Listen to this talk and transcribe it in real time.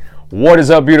What is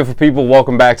up, beautiful people?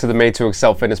 Welcome back to the Made to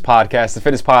Excel Fitness Podcast, the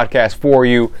fitness podcast for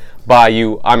you, by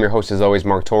you. I'm your host, as always,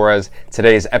 Mark Torres.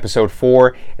 Today is episode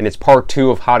 4, and it's part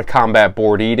 2 of how to combat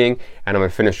bored eating, and I'm going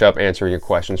to finish up answering your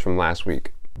questions from last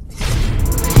week.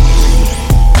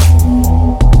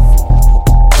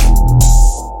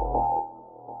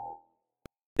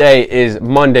 Today is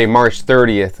Monday, March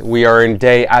 30th. We are in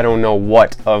day, I don't know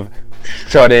what, of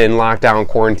shut in, lockdown,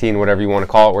 quarantine, whatever you want to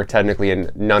call it. We're technically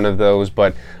in none of those,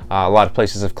 but a lot of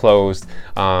places have closed.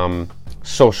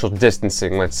 Social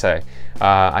distancing, let's say.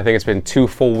 I think it's been 2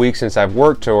 full weeks since I've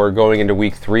worked, or going into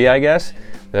week 3, I guess.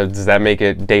 Does that make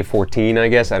it day 14, I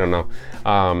guess? I don't know.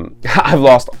 I've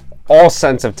lost all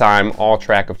sense of time, all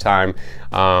track of time.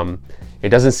 It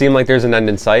doesn't seem like there's an end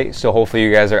in sight, so hopefully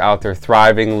you guys are out there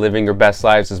thriving, living your best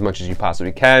lives as much as you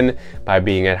possibly can by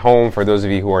being at home. For those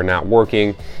of you who are not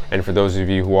working, and for those of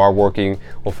you who are working,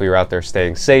 hopefully you're out there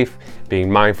staying safe, being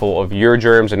mindful of your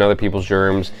germs and other people's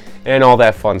germs, and all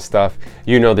that fun stuff.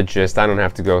 You know the gist. I don't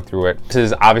have to go through it. This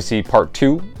is obviously part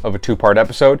 2 of a 2-part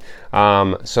episode.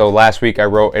 So last week I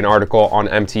wrote an article on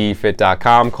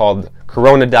mtefit.com called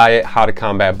Corona Diet, How to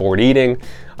Combat Bored Eating.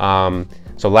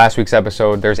 So last week's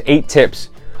episode, there's 8 tips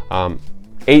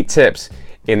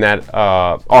in that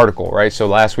article, right? So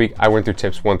last week I went through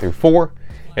tips 1 through 4,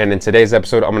 and in today's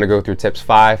episode I'm going to go through tips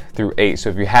 5 through 8. So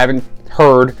if you haven't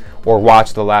heard or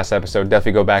watched the last episode,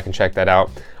 definitely go back and check that out.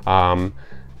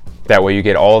 That way you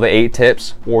get all the 8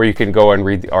 tips, or you can go and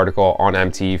read the article on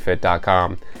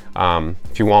mtefit.com.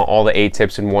 If you want all the 8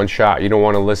 tips in one shot, you don't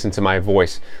want to listen to my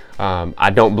voice.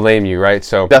 I don't blame you, right?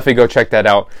 So definitely go check that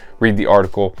out, read the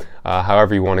article,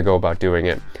 however you want to go about doing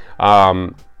it.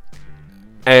 And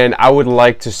I would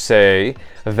like to say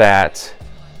that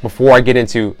before I get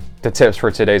into the tips for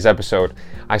today's episode,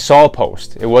 I saw a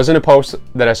post. It wasn't a post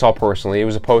that I saw personally. It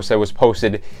was a post that was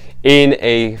posted in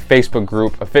a Facebook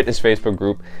group, a fitness Facebook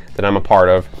group that I'm a part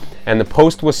of. And the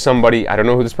post was somebody, I don't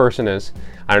know who this person is,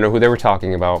 I don't know who they were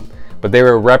talking about, but they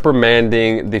were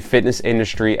reprimanding the fitness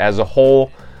industry as a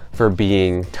whole for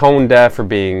being tone deaf, for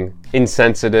being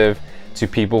insensitive to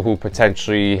people who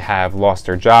potentially have lost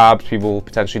their jobs, people who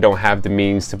potentially don't have the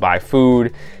means to buy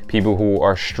food, people who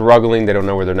are struggling, they don't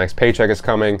know where their next paycheck is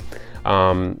coming.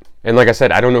 And like I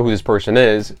said, I don't know who this person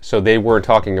is, so they weren't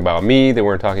talking about me, they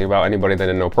weren't talking about anybody that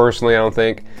I know personally, I don't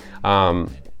think.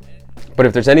 But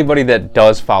if there's anybody that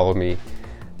does follow me,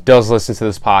 does listen to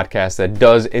this podcast, that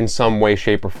does in some way,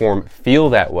 shape, or form feel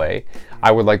that way,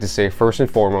 I would like to say, first and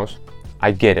foremost, I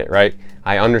get it, right?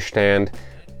 I understand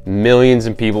millions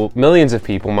of people,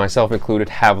 myself included,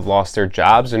 have lost their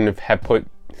jobs and have put,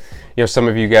 some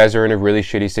of you guys are in a really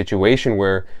shitty situation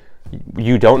where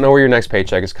you don't know where your next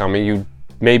paycheck is coming. You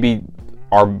maybe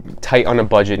are tight on a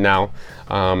budget now.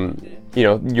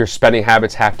 Your spending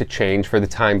habits have to change for the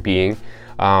time being.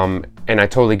 And I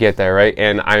totally get that, right?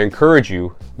 And I encourage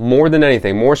you more than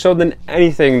anything, more so than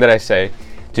anything that I say,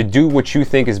 to do what you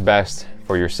think is best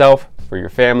for yourself, for your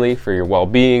family, for your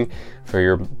well-being, for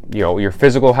your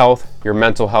physical health, your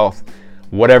mental health,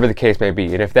 whatever the case may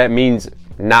be. And if that means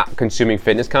not consuming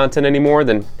fitness content anymore,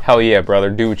 then hell yeah, brother,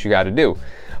 do what you got to do.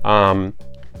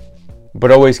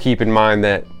 But always keep in mind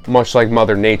that, much like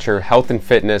Mother Nature, health and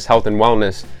fitness, health and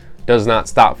wellness does not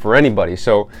stop for anybody.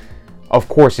 So, of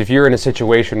course, if you're in a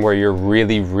situation where you're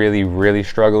really, really, really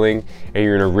struggling and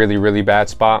you're in a really, really bad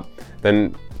spot,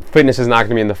 then fitness is not going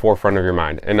to be in the forefront of your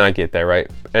mind. And I get that, right?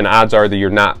 And odds are that you're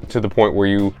not to the point where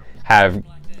you have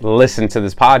listened to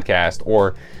this podcast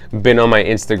or been on my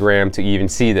Instagram to even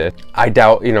see this. I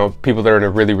doubt, people that are in a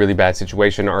really, really bad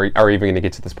situation are even going to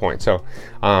get to this point. So,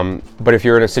 but if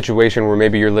you're in a situation where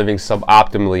maybe you're living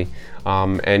suboptimally,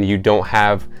 and you don't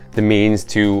have the means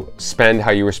to spend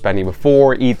how you were spending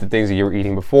before, eat the things that you were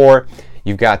eating before,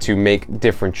 you've got to make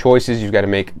different choices. You've got to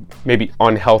make maybe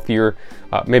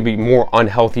maybe more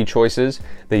unhealthy choices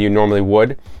than you normally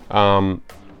would.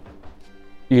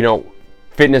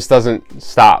 Fitness doesn't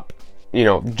stop.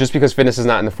 Just because fitness is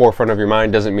not in the forefront of your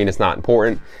mind doesn't mean it's not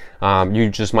important. You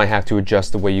just might have to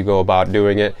adjust the way you go about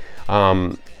doing it.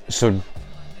 So,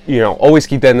 always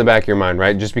keep that in the back of your mind,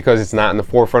 right? Just because it's not in the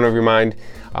forefront of your mind,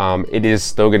 it is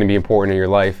still going to be important in your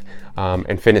life.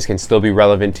 And fitness can still be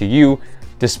relevant to you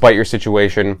despite your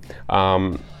situation.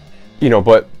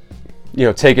 But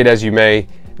take it as you may.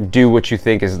 Do what you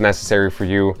think is necessary for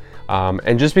you.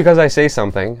 And just because I say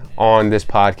something on this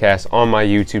podcast, on my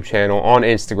YouTube channel, on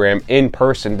Instagram, in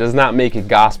person, does not make it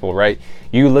gospel, right?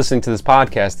 You listening to this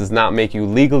podcast does not make you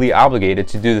legally obligated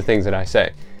to do the things that I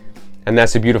say. And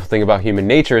that's the beautiful thing about human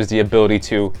nature, is the ability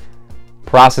to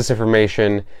process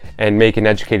information and make an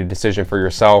educated decision for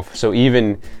yourself. So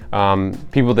even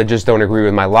people that just don't agree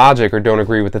with my logic or don't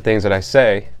agree with the things that I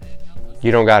say,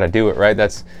 you don't got to do it, right?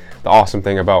 That's the awesome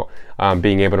thing about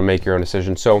being able to make your own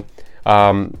decision. So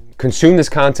consume this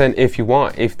content if you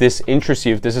want. If this interests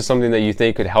you, if this is something that you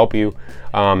think could help you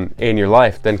in your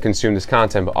life, then consume this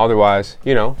content. But otherwise,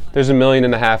 you know, there's 1.5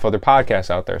 million other podcasts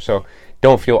out there. So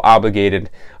don't feel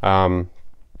obligated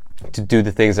to do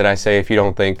the things that I say if you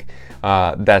don't think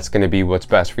that's going to be what's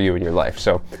best for you in your life.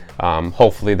 So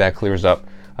hopefully that clears up.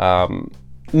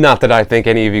 Not that I think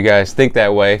any of you guys think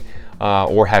that way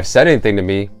or have said anything to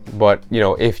me, but you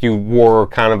know, if you were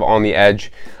kind of on the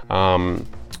edge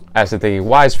as to thinking,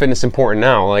 why is fitness important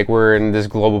now? Like, we're in this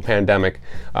global pandemic.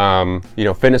 You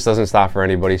know, fitness doesn't stop for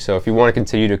anybody. So if you want to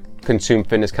continue to consume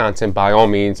fitness content, by all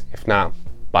means. If not,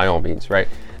 by all means, right?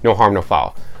 No harm, no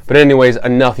foul. But anyways,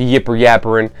 enough yipper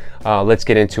yappering. Let's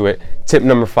get into it. Tip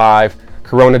number 5,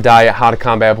 Corona diet, how to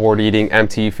combat bored eating,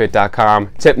 mtefit.com.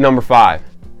 Tip number 5,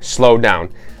 slow down.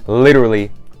 Literally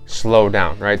slow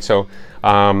down, right? So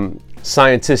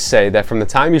scientists say that from the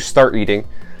time you start eating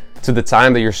to the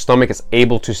time that your stomach is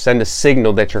able to send a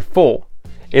signal that you're full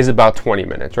is about 20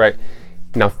 minutes, right?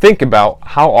 Now think about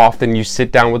how often you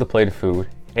sit down with a plate of food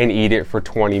and eat it for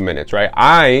 20 minutes, right?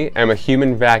 I am a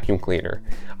human vacuum cleaner.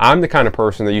 I'm the kind of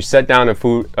person that you set down a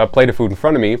plate of food in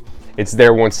front of me, it's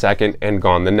there 1 second and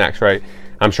gone the next, right?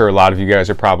 I'm sure a lot of you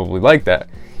guys are probably like that.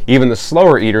 Even the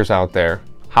slower eaters out there,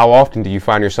 how often do you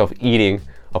find yourself eating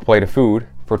a plate of food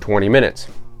for 20 minutes?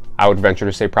 I would venture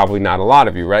to say probably not a lot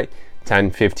of you, right?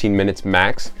 10, 15 minutes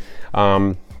max.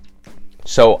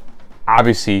 So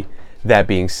obviously, that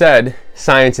being said,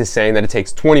 science is saying that it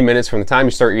takes 20 minutes from the time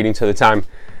you start eating to the time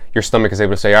your stomach is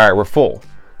able to say, all right, we're full.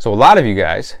 So a lot of you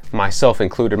guys, myself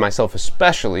included, myself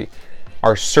especially,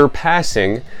 are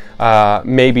surpassing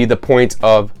maybe the point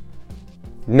of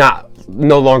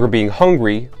no longer being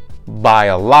hungry by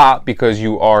a lot, because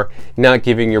you are not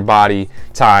giving your body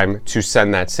time to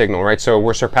send that signal, right? So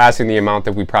we're surpassing the amount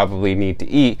that we probably need to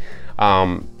eat.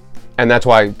 And that's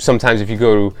why sometimes if you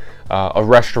go to a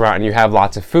restaurant and you have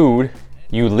lots of food,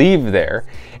 you leave there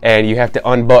and you have to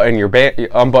unbutton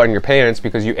your pants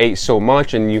because you ate so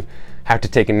much and you have to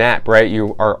take a nap, right?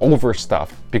 You are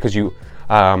overstuffed because you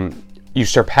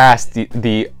surpassed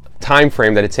the time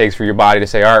frame that it takes for your body to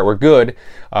say, all right, we're good.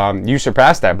 You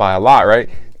surpassed that by a lot, right?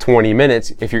 20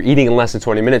 minutes. If you're eating in less than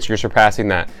 20 minutes, you're surpassing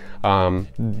that,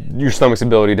 your stomach's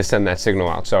ability to send that signal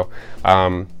out. So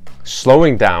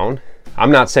slowing down,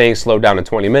 I'm not saying slow down in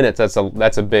 20 minutes.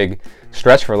 That's a big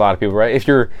stretch for a lot of people, right? If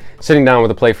you're sitting down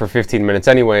with a plate for 15 minutes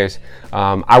anyways,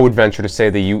 I would venture to say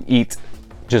that you eat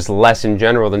just less in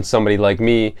general than somebody like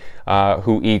me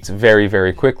who eats very,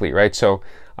 very quickly, right? So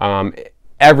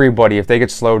everybody, if they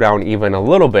could slow down even a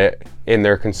little bit in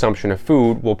their consumption of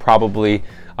food, will probably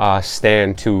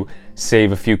stand to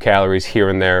save a few calories here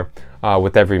and there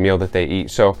with every meal that they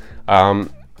eat. So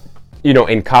you know,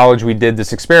 in college we did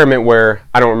this experiment where,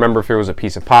 I don't remember if it was a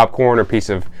piece of popcorn or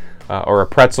or a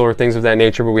pretzel or things of that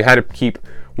nature, but we had to keep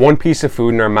one piece of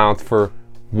food in our mouth for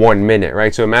 1 minute,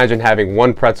 right? So imagine having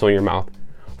one pretzel in your mouth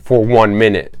for 1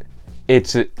 minute.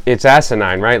 It's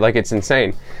asinine, right? Like, it's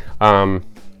insane.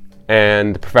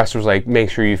 And the professor was like, make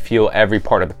sure you feel every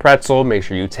part of the pretzel, make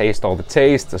sure you taste all the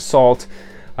taste, the salt,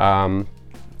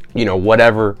 you know,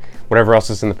 whatever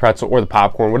else is in the pretzel or the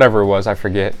popcorn, whatever it was, I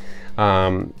forget.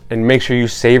 And make sure you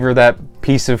savor that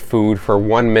piece of food for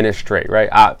 1 minute straight, right?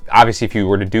 Obviously, if you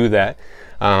were to do that,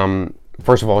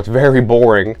 first of all, it's very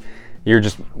boring. You're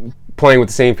just playing with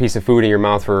the same piece of food in your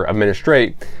mouth for a minute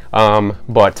straight.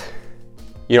 But,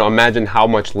 you know, imagine how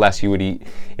much less you would eat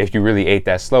if you really ate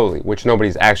that slowly, which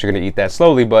nobody's actually going to eat that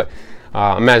slowly. But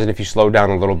imagine if you slow down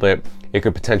a little bit, it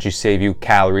could potentially save you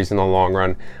calories in the long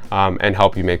run and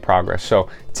help you make progress. So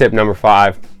tip number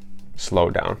 5, slow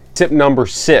down. Tip number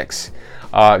 6,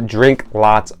 drink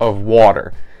lots of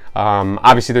water.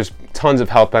 Obviously, there's tons of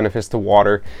health benefits to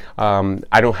water.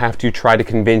 I don't have to try to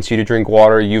convince you to drink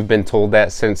water. You've been told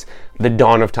that since the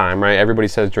dawn of time, right? Everybody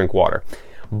says drink water.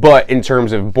 But in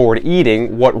terms of bored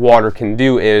eating, what water can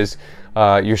do is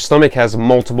your stomach has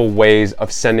multiple ways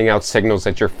of sending out signals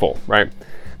that you're full, right?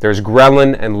 There's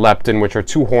ghrelin and leptin, which are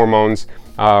 2 hormones.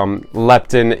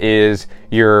 Leptin is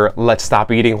your let's stop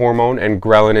eating hormone, and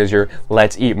ghrelin is your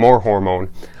let's eat more hormone.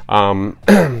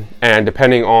 And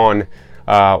depending on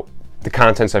the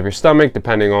contents of your stomach,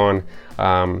 depending on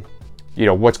you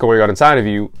know, what's going on inside of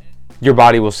you, your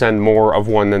body will send more of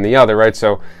one than the other, right?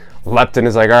 So leptin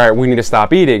is like, all right, we need to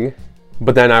stop eating.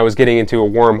 But then I was getting into a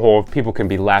wormhole of people can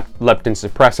be leptin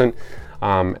suppressant,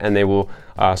 and they will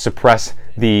suppress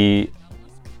the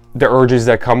urges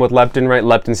that come with leptin, right?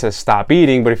 Leptin says stop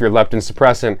eating, but if you're leptin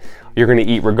suppressant, you're going to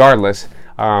eat regardless.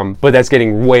 But that's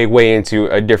getting way into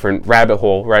a different rabbit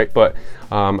hole, right? But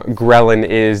ghrelin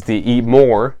is the eat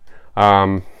more,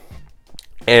 and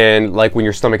like when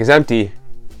your stomach is empty,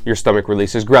 your stomach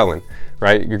releases ghrelin,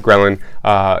 right? Your ghrelin,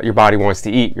 your body wants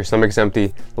to eat. Your stomach's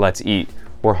empty, let's eat.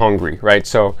 We're hungry, right?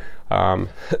 So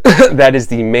that is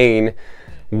the main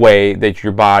way that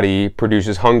your body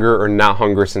produces hunger or not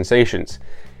hunger sensations.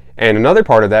 And another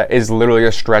part of that is literally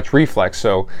a stretch reflex.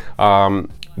 So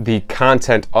the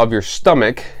content of your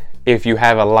stomach, if you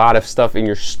have a lot of stuff in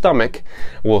your stomach,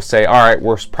 will say, all right,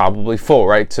 we're probably full,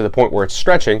 right? To the point where it's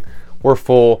stretching, we're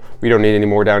full, we don't need any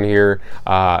more down here,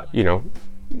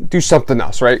 do something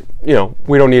else, right?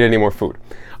 We don't need any more food.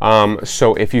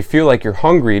 So if you feel like you're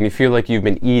hungry and you feel like you've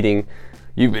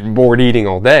been bored eating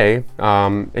all day,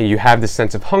 and you have this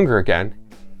sense of hunger again,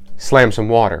 slam some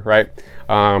water, right?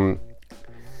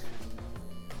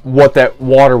 What that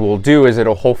water will do is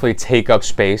it'll hopefully take up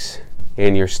space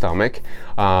in your stomach,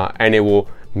 and it will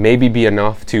maybe be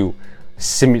enough to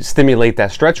stimulate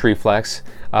that stretch reflex,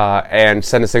 and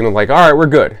send a signal like, all right, we're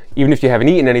good. Even if you haven't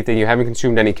eaten anything, you haven't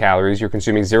consumed any calories, you're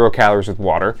consuming 0 calories with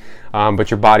water,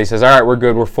 but your body says, all right, we're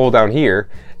good, we're full down here.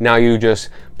 Now you just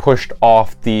pushed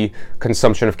off the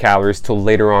consumption of calories till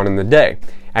later on in the day.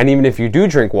 And even if you do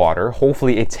drink water,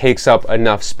 hopefully it takes up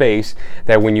enough space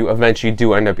that when you eventually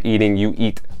do end up eating, you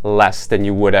eat less than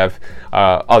you would have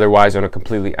otherwise on a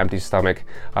completely empty stomach.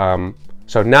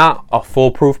 So not a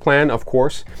foolproof plan, of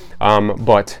course,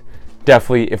 but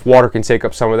definitely if water can take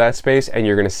up some of that space and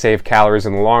you're going to save calories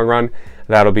in the long run,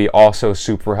 that'll be also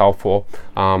super helpful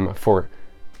for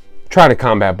trying to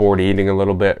combat bored eating a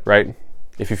little bit, right?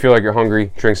 If you feel like you're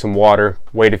hungry, drink some water,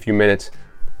 wait a few minutes,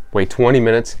 wait 20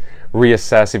 minutes,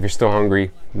 reassess. If you're still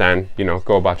hungry, then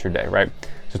go about your day, right?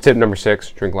 So tip number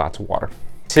 6, drink lots of water.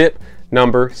 Tip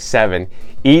number 7,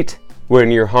 eat when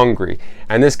you're hungry.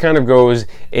 And this kind of goes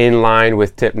in line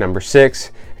with tip number 6.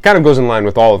 It kind of goes in line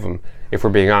with all of them, if we're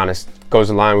being honest. It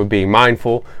goes in line with being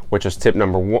mindful, which is tip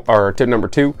number 1 or tip number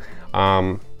 2.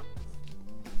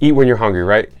 Eat when you're hungry,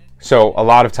 right? So a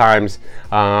lot of times,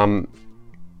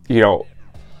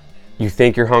 you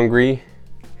think you're hungry,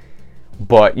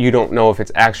 but you don't know if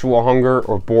it's actual hunger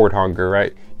or bored hunger,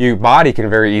 right? Your body can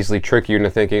very easily trick you into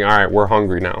thinking, all right, we're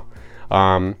hungry now.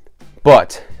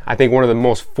 But I think one of the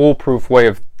most foolproof way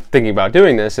of thinking about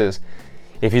doing this is,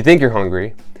 if you think you're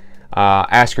hungry,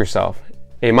 ask yourself,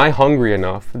 am I hungry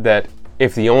enough that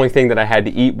if the only thing that I had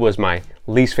to eat was my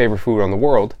least favorite food on the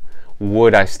world,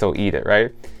 would I still eat it,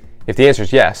 right? If the answer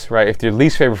is yes, right? If your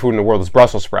least favorite food in the world is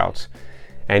Brussels sprouts,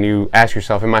 and you ask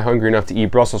yourself, am I hungry enough to eat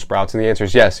Brussels sprouts? And the answer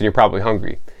is yes, and you're probably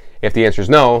hungry. If the answer is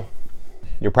no,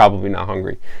 you're probably not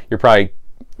hungry. You're probably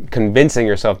convincing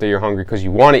yourself that you're hungry because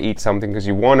you want to eat something, because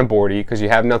you want to bored eat, because you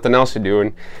have nothing else to do,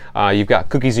 and you've got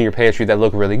cookies in your pantry that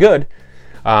look really good.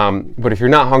 But if you're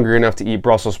not hungry enough to eat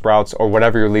Brussels sprouts or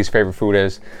whatever your least favorite food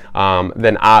is,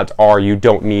 then odds are you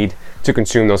don't need to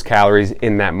consume those calories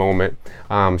in that moment.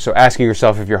 So asking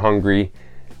yourself if you're hungry,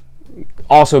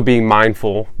 also being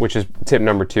mindful, which is tip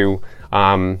number 2,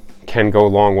 can go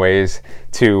long ways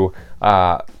to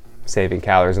saving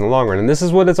calories in the long run. And this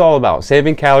is what it's all about.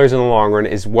 Saving calories in the long run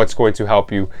is what's going to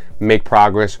help you make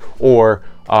progress or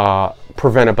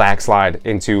prevent a backslide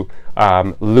into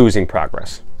losing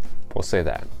progress. We'll say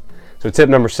that. So tip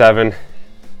number 7,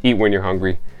 eat when you're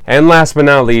hungry. And last but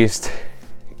not least,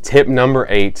 tip number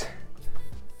 8,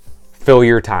 fill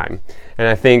your time. And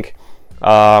I think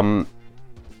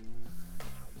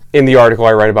in the article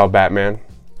I write about Batman,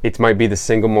 it might be the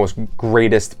single most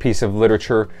greatest piece of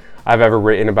literature I've ever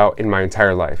written about in my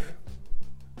entire life.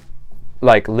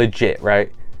 Like legit,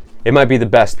 right? It might be the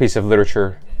best piece of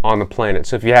literature on the planet.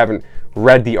 So if you haven't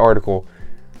read the article,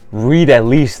 read at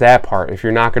least that part. If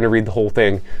you're not going to read the whole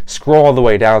thing, scroll all the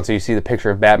way down so you see the picture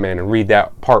of Batman and read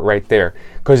that part right there,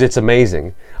 because it's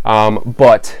amazing.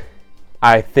 But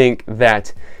I think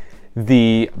that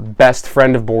the best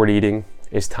friend of bored eating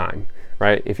is time,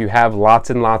 right? If you have lots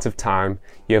and lots of time,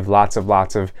 you have lots of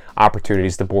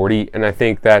opportunities to bored eat. And I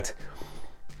think that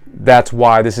that's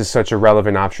why this is such a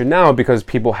relevant option now, because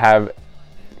people have,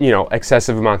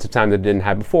 excessive amounts of time that they didn't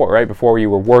have before, right? Before you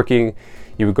were working,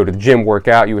 you would go to the gym, work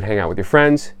out, you would hang out with your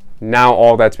friends. Now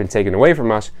all that's been taken away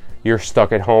from us. You're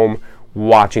stuck at home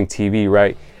watching TV,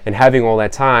 right? And having all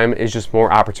that time is just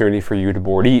more opportunity for you to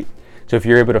bored eat. So if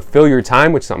you're able to fill your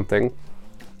time with something,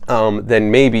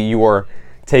 then maybe you are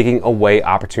taking away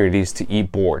opportunities to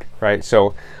eat bored, right?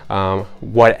 So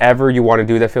whatever you want to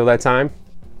do that fill that time,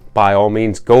 by all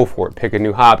means go for it. Pick a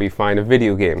new hobby, find a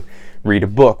video game, read a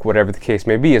book, whatever the case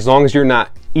may be. As long as you're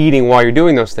not eating while you're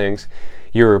doing those things,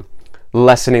 you're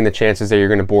lessening the chances that you're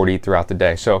going to bored eat throughout the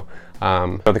day. So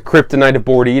the kryptonite of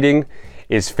bored eating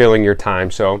is filling your time.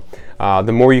 So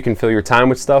the more you can fill your time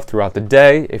with stuff throughout the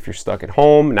day, if you're stuck at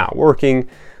home, not working,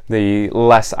 the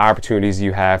less opportunities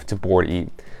you have to bored eat.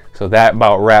 So that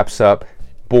about wraps up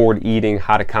bored eating,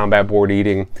 how to combat bored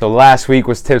eating. So last week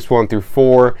was tips 1 through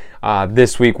 4.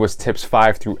 This week was tips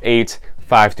 5 through 8.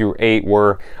 5 through 8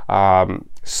 were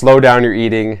slow down your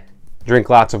eating, drink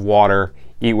lots of water,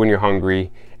 eat when you're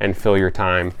hungry, and fill your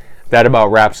time. That about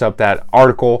wraps up that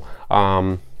article.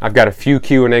 I've got a few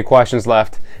Q&A questions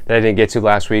left that I didn't get to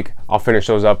last week. I'll finish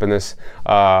those up in this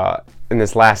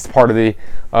last part of the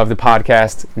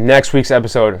podcast. Next week's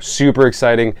episode, super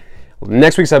exciting.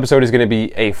 Next week's episode is going to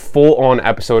be a full-on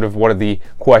episode of one of the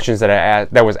questions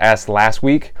that was asked last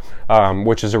week,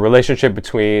 which is a relationship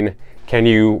between can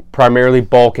you primarily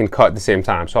bulk and cut at the same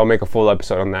time. So I'll make a full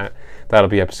episode on that. That'll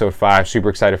be episode 5. Super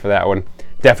excited for that one.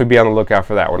 Definitely be on the lookout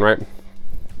for that one, right?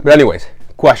 But anyways,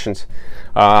 questions.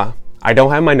 I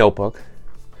don't have my notebook.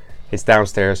 It's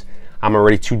downstairs. I'm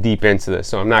already too deep into this,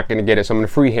 so I'm not going to get it. So I'm going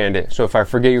to freehand it. So if I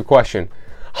forget your question,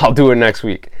 I'll do it next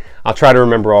week. I'll try to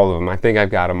remember all of them. I think I've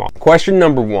got them all. Question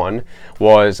number 1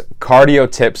 was cardio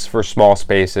tips for small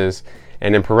spaces.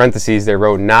 And in parentheses, they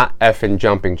wrote not effing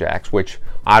jumping jacks, which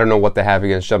I don't know what they have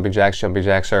against jumping jacks. Jumping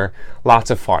jacks are lots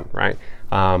of fun, right?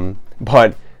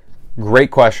 But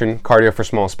great question. Cardio for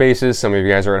small spaces. Some of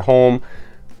you guys are at home.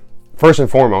 First and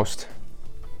foremost,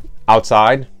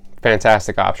 outside,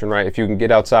 fantastic option, right? If you can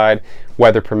get outside,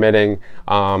 weather permitting,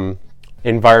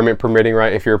 environment permitting,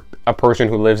 right? If you're a person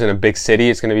who lives in a big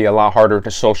city, it's going to be a lot harder to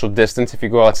social distance if you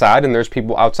go outside, and there's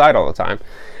people outside all the time.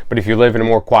 But if you live in a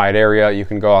more quiet area, you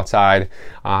can go outside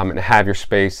and have your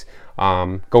space.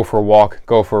 Go for a walk,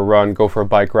 go for a run, go for a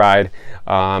bike ride,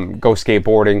 go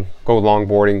skateboarding, go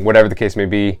longboarding, whatever the case may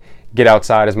be. Get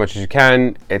outside as much as you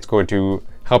can. It's going to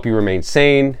help you remain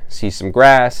sane, see some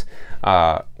grass,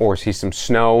 or see some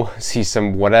snow, see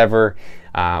some whatever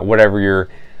your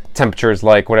temperature is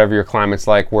like, whatever your climate's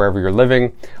like, wherever you're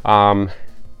living.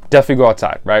 Definitely go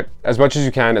outside, right? As much as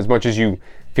you can, as much as you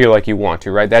feel like you want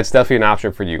to, right? That's definitely an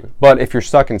option for you. But if you're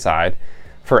stuck inside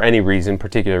for any reason,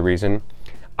 particular reason,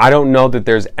 I don't know that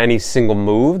there's any single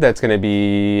move that's going to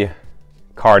be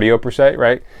cardio per se,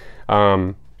 right?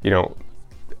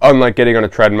 Unlike getting on a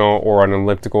treadmill or on an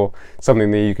elliptical,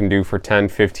 something that you can do for 10,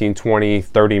 15, 20,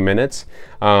 30 minutes,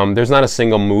 there's not a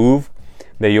single move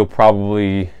that you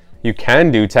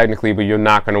can do technically, but you're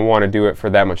not going to want to do it for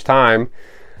that much time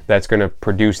that's going to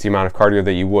produce the amount of cardio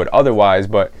that you would otherwise.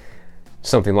 But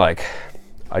something like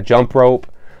a jump rope,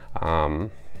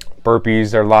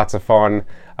 burpees are lots of fun.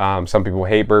 Some people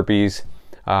hate burpees,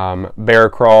 bear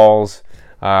crawls,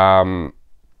 but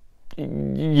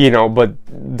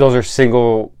those are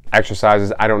single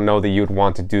exercises. I don't know that you'd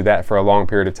want to do that for a long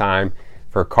period of time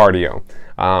for cardio.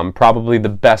 Probably the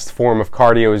best form of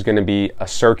cardio is going to be a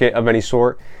circuit of any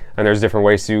sort. And there's different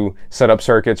ways to set up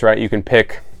circuits, right? You can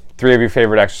pick 3 of your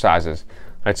favorite exercises.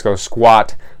 Let's go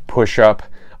squat, push up,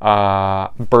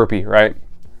 burpee, right?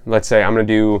 Let's say I'm going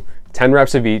to do 10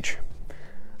 reps of each.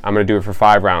 I'm going to do it for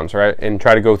 5 rounds, right? And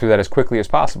try to go through that as quickly as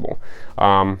possible.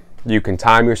 You can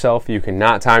time yourself. You can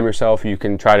not time yourself. You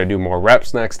can try to do more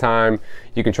reps next time.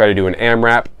 You can try to do an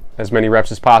AMRAP, as many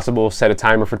reps as possible. Set a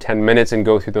timer for 10 minutes and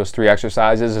go through those 3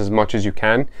 exercises as much as you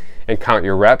can and count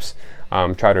your reps.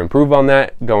 Try to improve on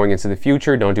that going into the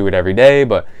future. Don't do it every day,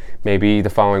 but maybe the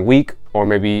following week or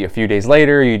maybe a few days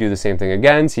later, you do the same thing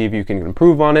again. See if you can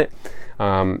improve on it.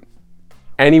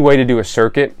 Any way to do a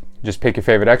circuit, just pick your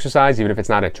favorite exercise, even if it's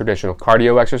not a traditional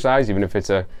cardio exercise, even if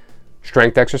it's a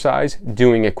strength exercise,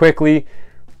 doing it quickly,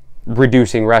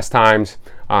 reducing rest times,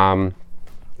 and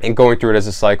going through it as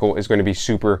a cycle is going to be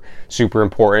super, super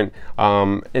important,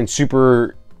 and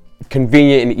super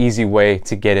convenient and easy way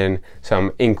to get in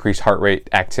some increased heart rate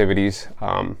activities,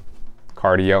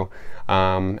 cardio,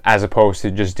 as opposed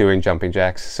to just doing jumping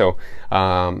jacks. So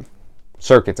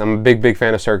circuits, I'm a big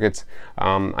fan of circuits.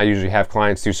 I usually have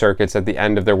clients do circuits at the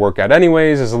end of their workout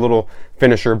anyways as a little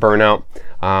finisher burnout.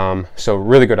 So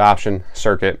really good option,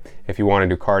 circuit, if you want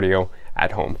to do cardio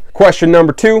at home. Question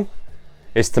number 2,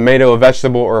 is tomato a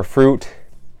vegetable or a fruit?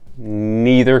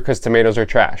 Neither, because tomatoes are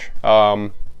trash.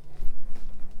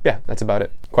 Yeah, that's about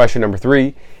it. Question number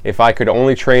 3, if I could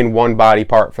only train one body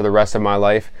part for the rest of my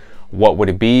life, what would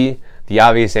it be? The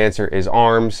obvious answer is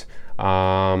arms,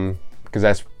 because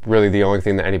that's really the only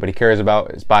thing that anybody cares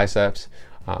about is biceps.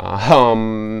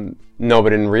 No,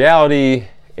 but in reality,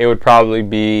 it would probably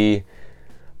be,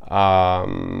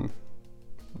 my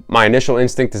initial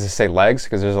instinct is to say legs,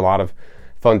 because there's a lot of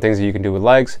fun things that you can do with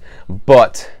legs,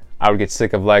 but I would get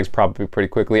sick of legs probably pretty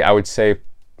quickly. I would say,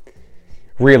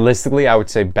 realistically, I would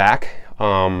say back,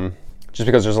 just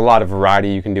because there's a lot of variety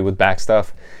you can do with back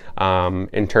stuff.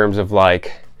 in terms of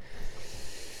like,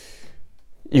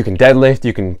 you can deadlift,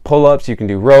 you can pull-ups, you can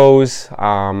do rows,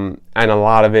 and a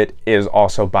lot of it is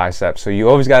also biceps. So you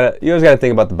always gotta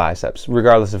think about the biceps,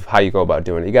 regardless of how you go about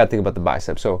doing it. You gotta think about the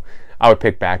biceps. So I would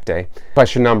pick back day.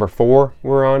 Question number 4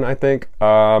 we're on, I think.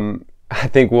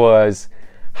 Was,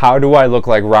 how do I look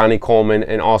like Ronnie Coleman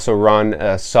and also run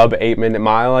a sub 8-minute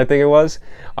mile? I think it was,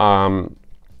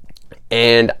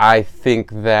 and I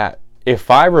think that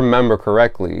if I remember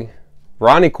correctly,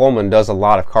 Ronnie Coleman does a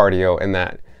lot of cardio in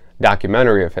that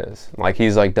documentary of his. Like,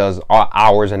 he's like does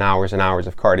hours and hours and hours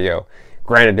of cardio.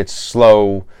 Granted, it's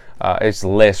slow, it's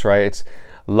LISS, right? It's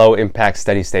low impact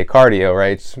steady state cardio,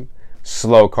 right? It's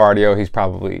slow cardio. I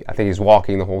think he's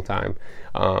walking the whole time.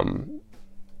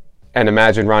 And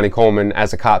imagine Ronnie Coleman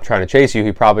as a cop trying to chase you.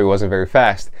 He probably wasn't very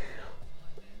fast.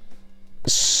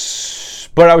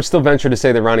 But I would still venture to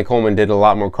say that Ronnie Coleman did a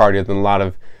lot more cardio than a lot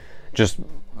of just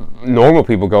normal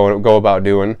people go about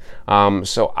doing.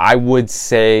 So I would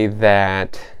say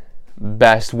that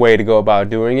best way to go about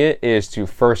doing it is to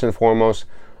first and foremost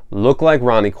look like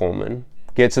Ronnie Coleman.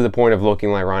 Get to the point of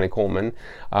looking like Ronnie Coleman.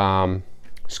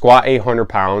 Squat 800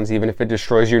 pounds, even if it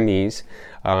destroys your knees.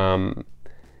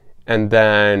 And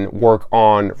then work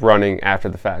on running after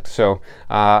the fact. So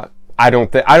I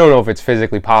don't know if it's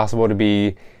physically possible to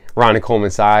be Ronnie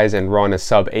Coleman size and run a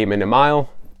sub 8-minute mile.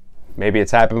 Maybe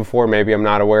it's happened before. Maybe I'm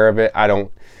not aware of it. I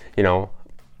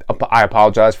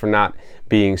apologize for not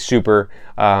being super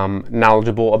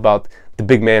knowledgeable about the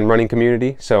big man running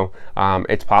community. So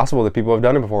it's possible that people have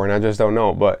done it before and I just don't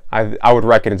know. But I would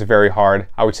reckon it's very hard.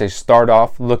 I would say start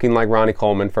off looking like Ronnie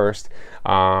Coleman first.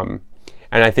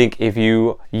 And I think if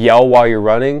you yell while you're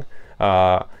running,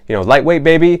 lightweight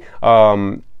baby,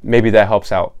 maybe that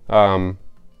helps out.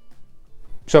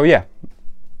 So yeah,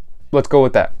 let's go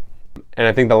with that. And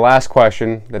I think the last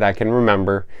question that I can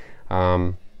remember,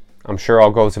 I'm sure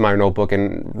I'll go to my notebook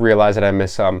and realize that I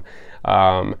missed some.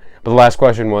 But the last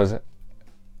question was,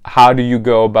 how do you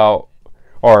go about,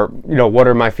 or what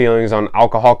are my feelings on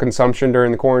alcohol consumption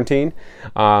during the quarantine?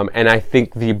 And I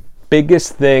think the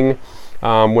biggest thing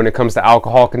when it comes to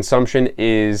alcohol consumption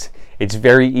is it's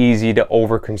very easy to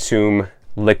overconsume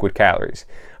liquid calories,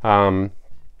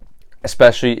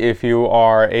 especially if you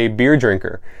are a beer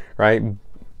drinker, right?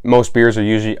 Most beers are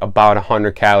usually about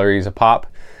 100 calories a pop.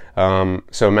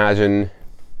 So imagine,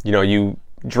 you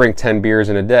drink 10 beers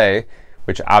in a day,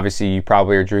 which obviously you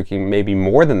probably are drinking maybe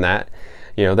more than that.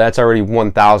 That's already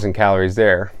 1,000 calories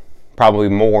there. Probably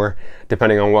more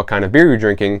depending on what kind of beer you're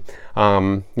drinking.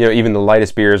 Even the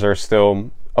lightest beers are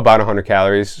still about 100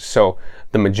 calories, so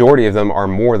the majority of them are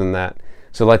more than that.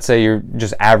 So let's say you're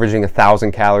just averaging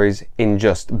 1,000 calories in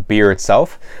just beer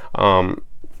itself.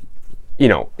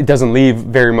 It doesn't leave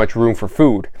very much room for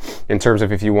food in terms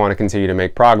of if you want to continue to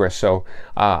make progress. So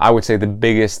I would say the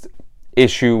biggest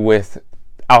issue with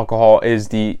alcohol is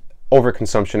the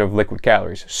overconsumption of liquid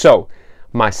calories. So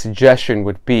my suggestion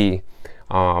would be,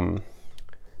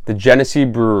 the Genesee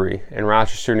Brewery in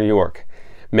Rochester, New York,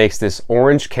 makes this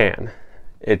orange can.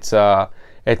 It's a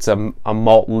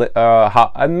malt.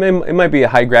 It might be a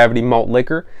high gravity malt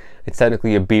liquor. It's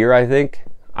technically a beer, I think.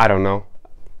 I don't know.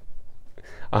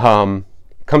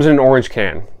 Comes in an orange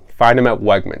can. Find them at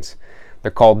Wegmans.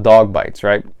 They're called Dog Bites,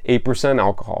 right? 8%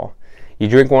 alcohol. You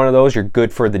drink one of those, you're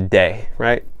good for the day,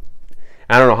 right?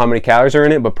 I don't know how many calories are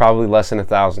in it, but probably less than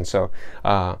 1,000. So,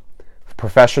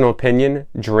 professional opinion: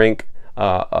 drink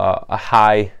a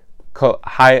high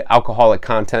alcoholic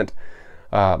content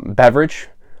beverage,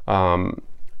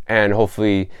 and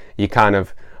hopefully you kind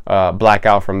of black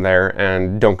out from there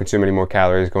and don't consume any more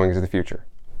calories going into the future.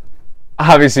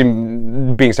 Obviously,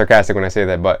 being sarcastic when I say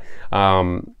that, but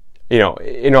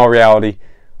in all reality,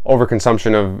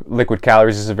 overconsumption of liquid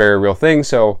calories is a very real thing.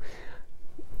 So,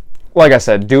 like I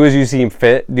said, do as you seem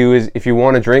fit. If you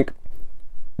want to drink,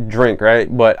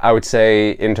 right? But I would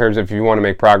say, in terms of if you want to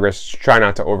make progress, try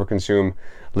not to overconsume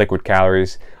liquid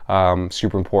calories.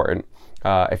 Super important.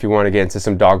 If you want to get into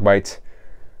some dog bites,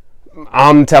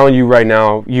 I'm telling you right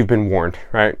now, you've been warned,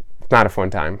 right? It's not a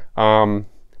fun time.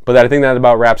 But I think that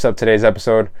about wraps up today's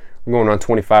episode. We're going on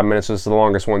 25 minutes, so this is the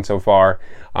longest one so far.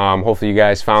 Hopefully you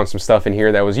guys found some stuff in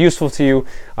here that was useful to you.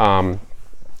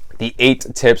 The 8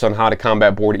 tips on how to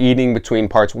combat bored eating between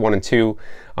parts 1 and 2.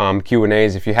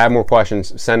 Q&As. If you have more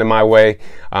questions, send them my way.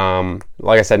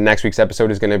 Like I said, next week's episode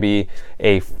is going to be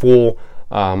a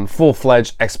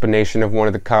full-fledged explanation of one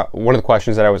of the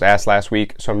questions that I was asked last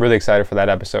week. So I'm really excited for that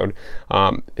episode.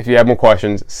 If you have more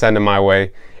questions, send them my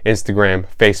way. Instagram,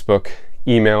 Facebook,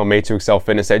 email,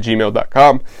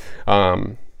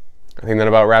 made2excelfitness@gmail.com. I think that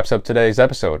about wraps up today's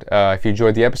episode. If you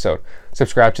enjoyed the episode,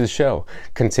 subscribe to the show,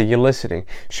 continue listening,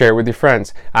 share it with your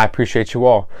friends. I appreciate you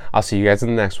all. I'll see you guys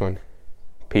in the next one.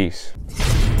 Peace.